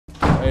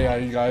Hey, how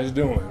you guys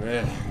doing,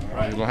 man?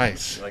 Right.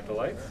 Lights. You like the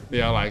lights?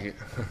 Yeah, I like it.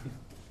 What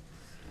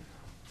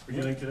do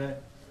you think today?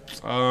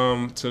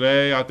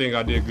 Today I think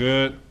I did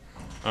good.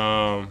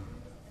 Got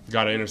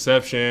an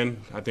interception.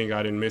 I think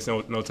I didn't miss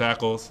no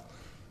tackles,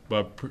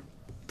 but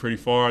pretty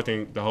far. I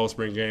think the whole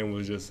spring game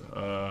was just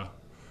a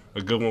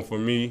good one for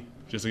me,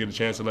 just to get a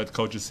chance to let the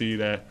coaches see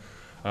that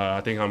I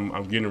think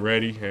I'm getting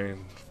ready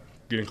and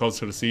getting close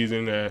to the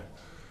season. That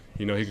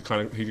he could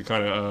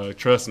kind of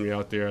trust me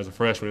out there as a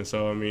freshman.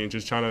 So I mean,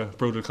 just trying to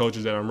prove to the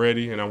coaches that I'm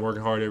ready and I'm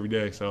working hard every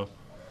day. So.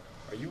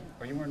 Are you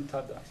wearing the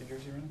Todd Doxey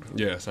jersey right now?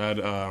 Yes, I had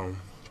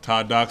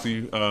Todd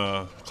Doxey,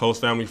 close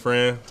family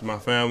friend to my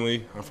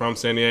family. I'm from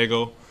San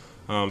Diego.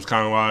 It's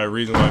kind of the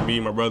reason why me,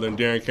 my brother, and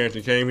Darren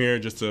Carrington came here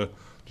just to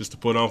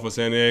put on for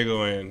San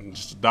Diego and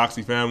just the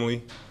Doxey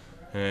family.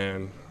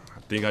 And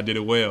I think I did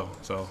it well.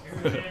 So.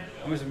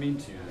 What does it mean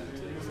to you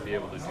then to be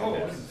able to do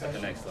this at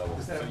the next level?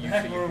 So you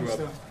grew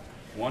up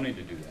wanting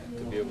to do that,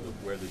 to be able to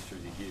wear this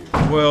jersey here.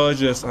 Well,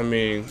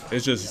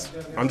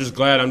 I'm just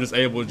glad I'm just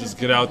able to just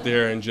get out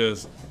there and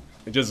just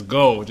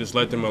go, just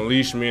let them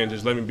unleash me and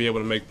just let me be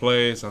able to make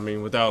plays. I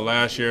mean, without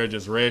last year,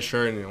 just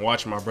redshirting and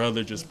watching my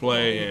brother just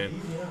play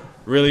and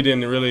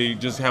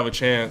didn't just have a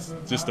chance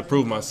just to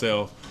prove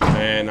myself.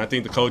 And I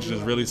think the coaches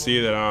really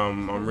see that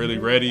I'm really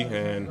ready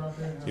and,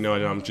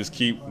 I'm just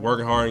keep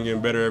working hard and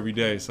getting better every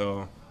day.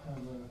 So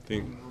I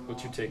think.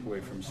 What's your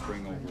takeaway from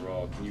spring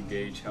overall? Can you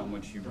gauge how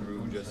much you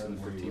grew just in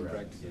the 15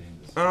 practice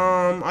games?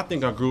 I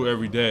think I grew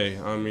every day.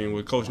 I mean,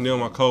 with Coach Neal,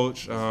 my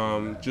coach,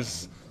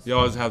 you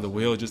always have the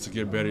will just to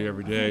get better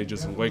every day,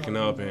 just waking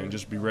up and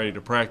just be ready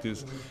to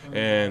practice.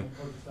 And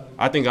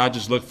I think I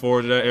just look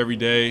forward to that every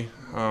day.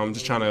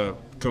 Just trying to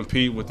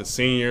compete with the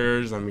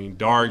seniors. I mean,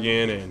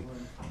 Dargan and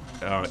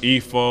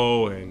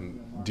Efo and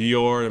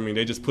Dior. I mean,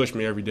 they just push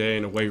me every day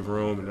in the weight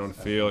room and on the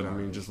field. I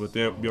mean, just with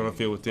them, being on the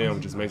field with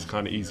them just makes it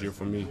kind of easier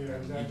for me.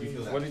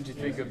 What did you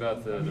think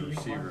about the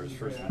receivers?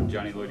 First,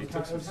 Johnny Lloyd, he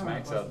took some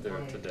smacks out there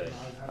today.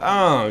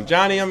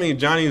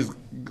 Johnny's a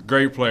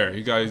great player.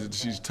 He's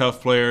a tough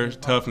player,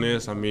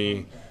 toughness. I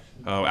mean,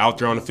 out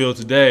there on the field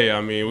today,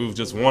 I mean, we was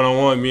just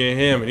one-on-one, me and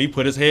him, and he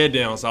put his head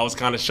down, so I was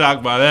kind of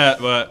shocked by that.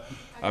 But,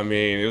 I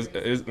mean,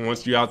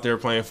 once you're out there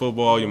playing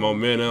football, your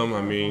momentum,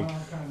 I mean,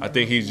 I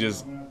think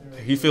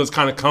he feels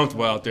kind of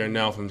comfortable out there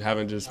now from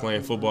having just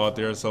playing football out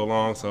there so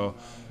long. So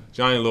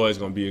Johnny Lloyd's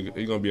gonna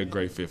be a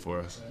great fit for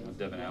us.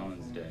 Devin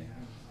Allen's day.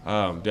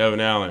 Devin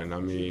Allen, I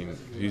mean,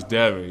 he's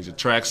Devin. He's a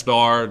track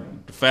star,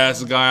 the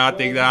fastest guy I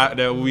think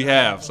that we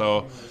have.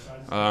 So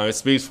it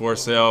speaks for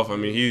itself. I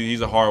mean,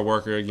 he's a hard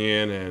worker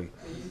again, and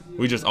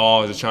we just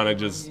all just trying to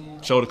just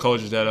show the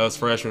coaches that us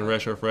freshmen,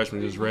 redshirt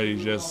freshmen, just ready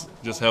to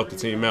just help the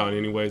team out in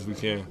any ways we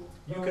can.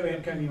 You could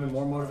have kind of even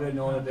more motivated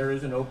knowing that there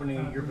is an opening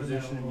at your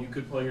position and you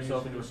could play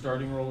yourself into a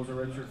starting role as a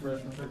redshirt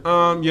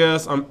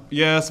freshman?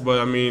 Yes, but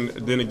I mean,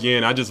 then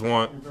again, I just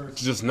want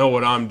to just know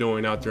what I'm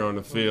doing out there on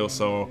the field,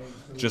 so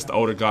just the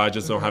older guys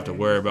just don't have to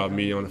worry about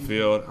me on the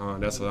field.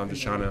 That's what I'm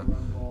just trying to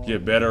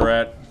get better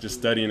at, just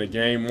studying the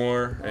game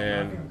more,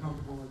 and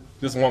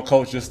just want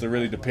coach just to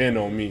really depend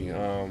on me.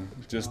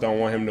 Just don't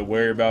want him to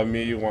worry about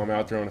me while I'm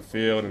out there on the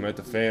field and let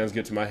the fans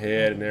get to my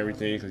head and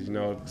everything, because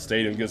the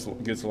stadium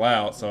gets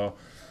loud. So.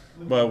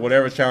 But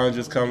whatever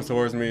challenges comes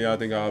towards me, I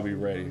think I'll be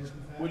ready.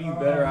 What are you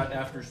better at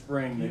after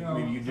spring that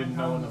maybe you didn't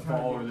know in the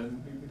fall, or that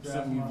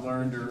something you've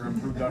learned or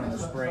improved on in the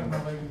spring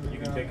that you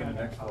can take in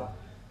the next fall?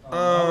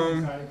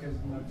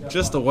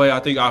 Just the way I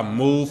think I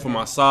move for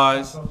my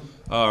size.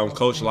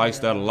 Coach likes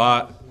that a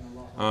lot.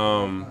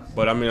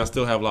 But I mean, I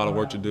still have a lot of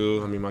work to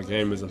do. I mean, my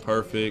game isn't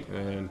perfect,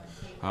 and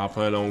I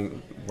plan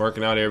on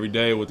working out every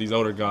day with these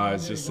older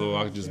guys just so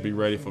I can just be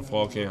ready for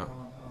fall camp.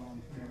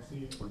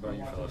 What about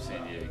your fellow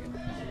San Diego,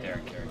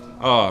 Darren Carrington?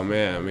 Oh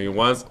man, I mean,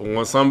 once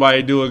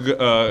somebody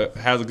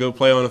has a good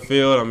play on the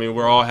field, I mean,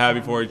 we're all happy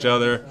for each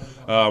other.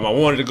 I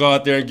wanted to go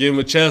out there and give him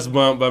a chest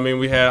bump, but I mean,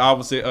 we had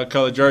opposite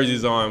colored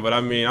jerseys on. But I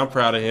mean, I'm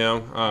proud of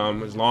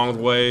him. His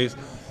long ways,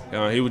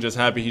 he was just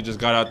happy he just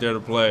got out there to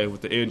play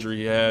with the injury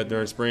he had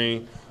during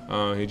spring.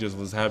 He just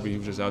was happy he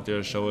was just out there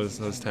to show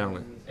his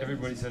talent.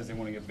 Everybody says they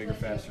want to get bigger,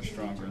 faster,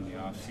 stronger in the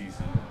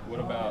offseason. What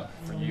about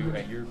for you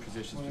at your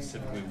position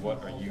specifically?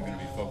 What are you going to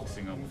be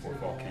focusing on before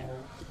fall camp?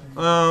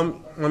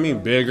 I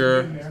mean,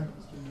 bigger,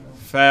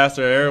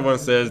 faster. Everyone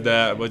says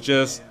that, but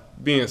just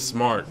being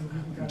smart,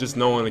 just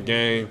knowing the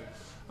game.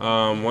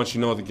 Once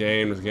you know the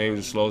game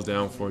just slows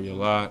down for you a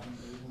lot,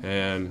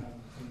 and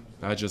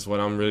that's just what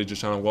I'm really just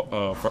trying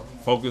to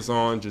focus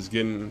on. Just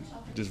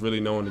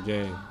really knowing the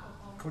game.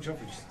 Coach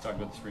Humphrey just talked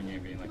about the spring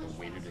game being like a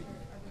weighted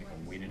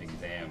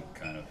exam,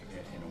 kind of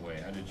in a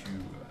way. How did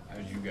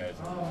you guys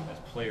as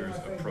players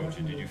approach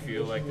it? Did you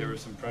feel like there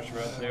was some pressure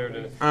out there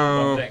to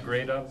bump that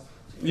grade up?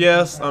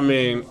 Yes, I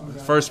mean,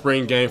 first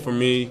spring game for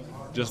me,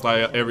 just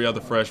like every other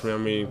freshman. I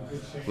mean,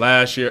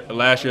 last year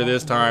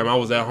this time I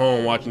was at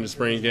home watching the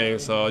spring game,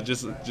 so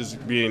just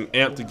being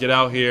amped to get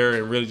out here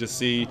and really just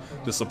see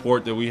the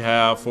support that we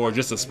have for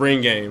just a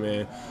spring game.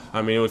 And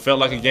I mean, it felt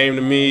like a game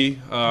to me.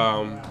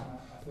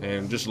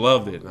 And just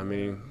loved it. I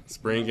mean,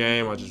 spring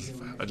game. I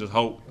just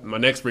hope my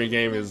next spring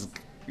game is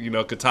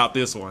could top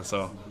this one.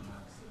 So.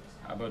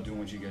 How about doing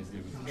what you guys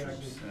did with the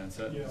troops? And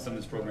something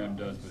this program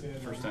does, but the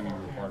first time you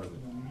were a part of it.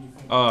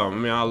 I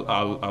mean,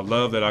 I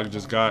love that I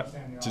just got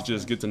to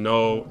get to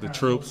know the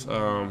troops,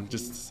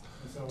 just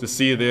to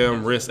see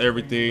them risk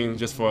everything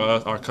just for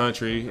us, our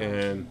country,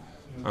 and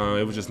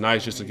it was just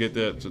nice just to get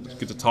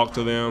to talk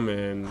to them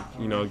and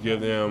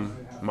give them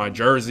my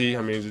jersey.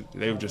 I mean,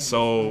 they were just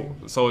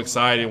so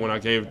excited when I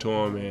gave it to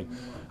them, and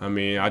I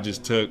mean, I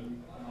just took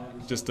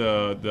just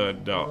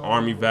the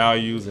Army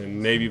values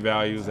and Navy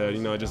values that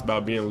just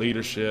about being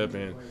leadership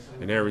and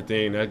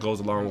everything that goes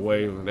a long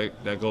way.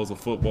 That goes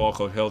with football.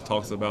 Coach Hill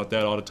talks about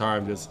that all the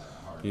time. Just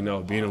being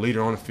a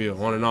leader on the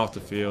field, on and off the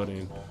field,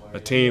 and a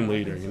team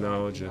leader.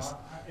 Just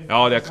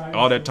all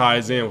that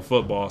ties in with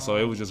football. So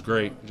it was just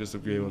great just to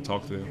be able to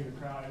talk to them.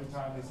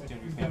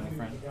 Family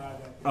friend?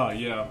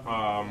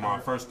 My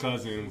first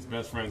cousin was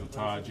best friends with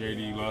Todd,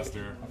 J.D.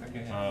 Luster,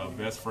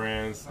 best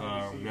friends.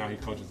 Now he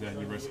coaches at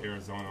University of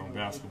Arizona on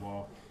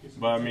basketball.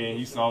 But I mean, he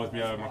used to always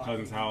be at my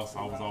cousin's house.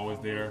 I was always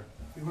there.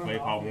 Played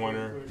Pop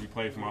Warner. He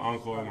played for my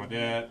uncle and my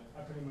dad.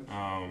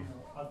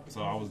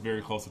 So I was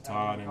very close to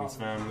Todd and his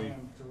family.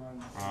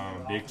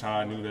 Big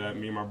Todd knew that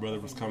me and my brother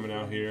was coming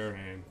out here,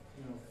 and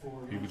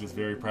he was just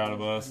very proud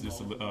of us.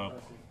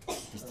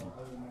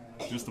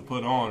 Just to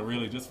put on,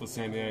 really, just for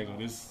San Diego.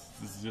 This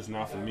is just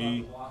not for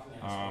me.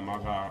 I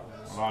got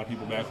a lot of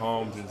people back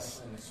home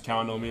just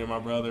counting on me and my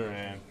brother,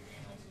 and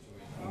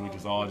we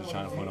just all just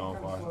trying to put on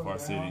for our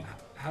city.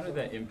 How did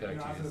that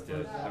impact you, his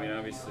death? I mean,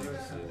 obviously it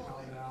was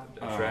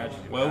a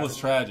tragedy. Well, it was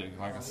tragic.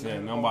 Like I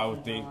said, nobody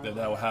would think that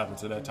would happen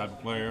to that type of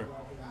player.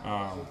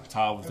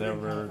 Todd was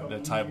never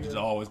that type to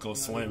always go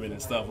swimming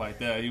and stuff like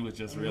that. He was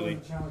just really,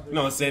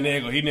 in San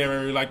Diego, he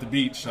never really liked the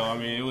beach. So, I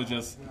mean, it was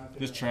just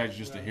tragic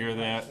just to hear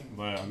that.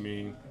 But, I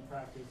mean,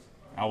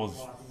 I was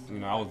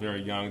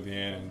very young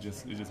then, and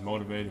it just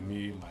motivated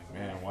me. Like,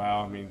 man,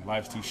 wow, I mean,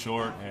 life's too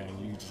short, and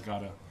you just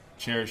got to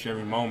cherish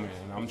every moment.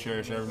 And I'm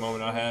cherishing every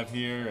moment I have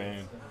here,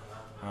 and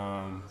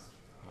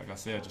like I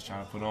said, just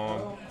trying to put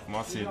on for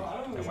my city.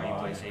 That's why you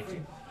play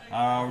safety?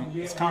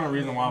 It's kind of the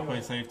reason why I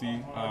play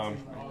safety.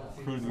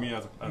 Recruited me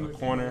as a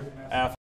corner athlete.